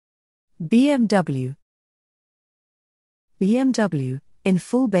BMW. BMW, in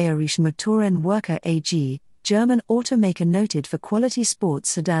full Bayerische Motorenwerke AG, German automaker noted for quality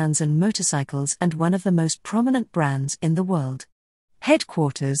sports sedans and motorcycles and one of the most prominent brands in the world.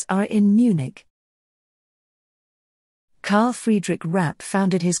 Headquarters are in Munich. Carl Friedrich Rapp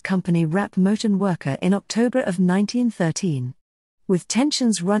founded his company Rapp Motorenwerke in October of 1913. With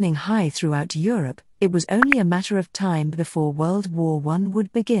tensions running high throughout Europe, it was only a matter of time before World War I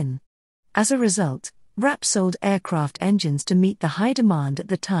would begin. As a result, Rapp sold aircraft engines to meet the high demand at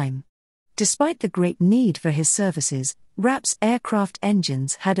the time. Despite the great need for his services, Rapp's aircraft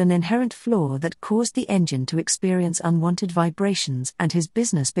engines had an inherent flaw that caused the engine to experience unwanted vibrations, and his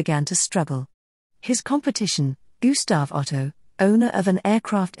business began to struggle. His competition, Gustav Otto, owner of an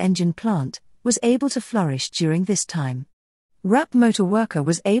aircraft engine plant, was able to flourish during this time. Rapp Motorwerke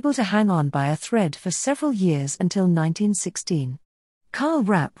was able to hang on by a thread for several years until 1916. Karl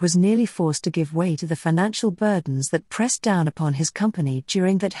Rapp was nearly forced to give way to the financial burdens that pressed down upon his company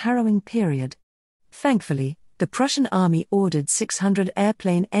during that harrowing period. Thankfully, the Prussian army ordered 600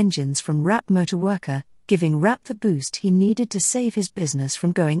 airplane engines from Rapp Motorwerke, giving Rapp the boost he needed to save his business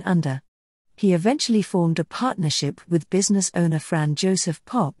from going under. He eventually formed a partnership with business owner Franz Joseph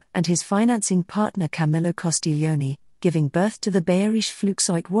Popp and his financing partner Camillo Costiglione, giving birth to the Bayerische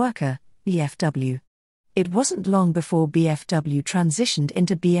Flugzeugwerke, BFW. It wasn't long before BFW transitioned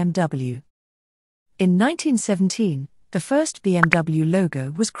into BMW. In 1917, the first BMW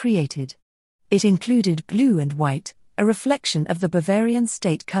logo was created. It included blue and white, a reflection of the Bavarian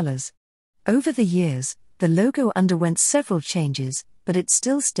state colors. Over the years, the logo underwent several changes, but it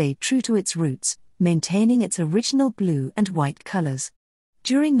still stayed true to its roots, maintaining its original blue and white colors.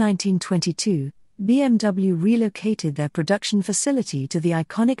 During 1922, BMW relocated their production facility to the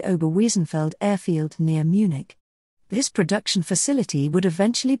iconic Oberwiesenfeld airfield near Munich. This production facility would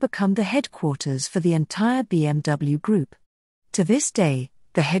eventually become the headquarters for the entire BMW group. To this day,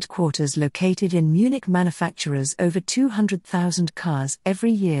 the headquarters located in Munich manufactures over 200,000 cars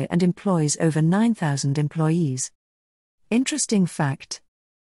every year and employs over 9,000 employees. Interesting fact: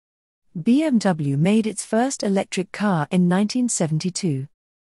 BMW made its first electric car in 1972.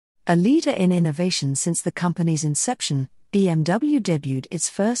 A leader in innovation since the company's inception, BMW debuted its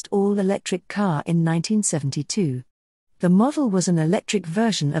first all-electric car in 1972. The model was an electric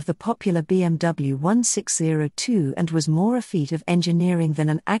version of the popular BMW 1602 and was more a feat of engineering than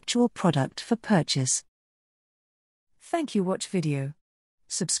an actual product for purchase. Thank you. Watch video.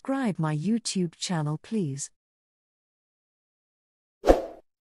 Subscribe my YouTube channel please.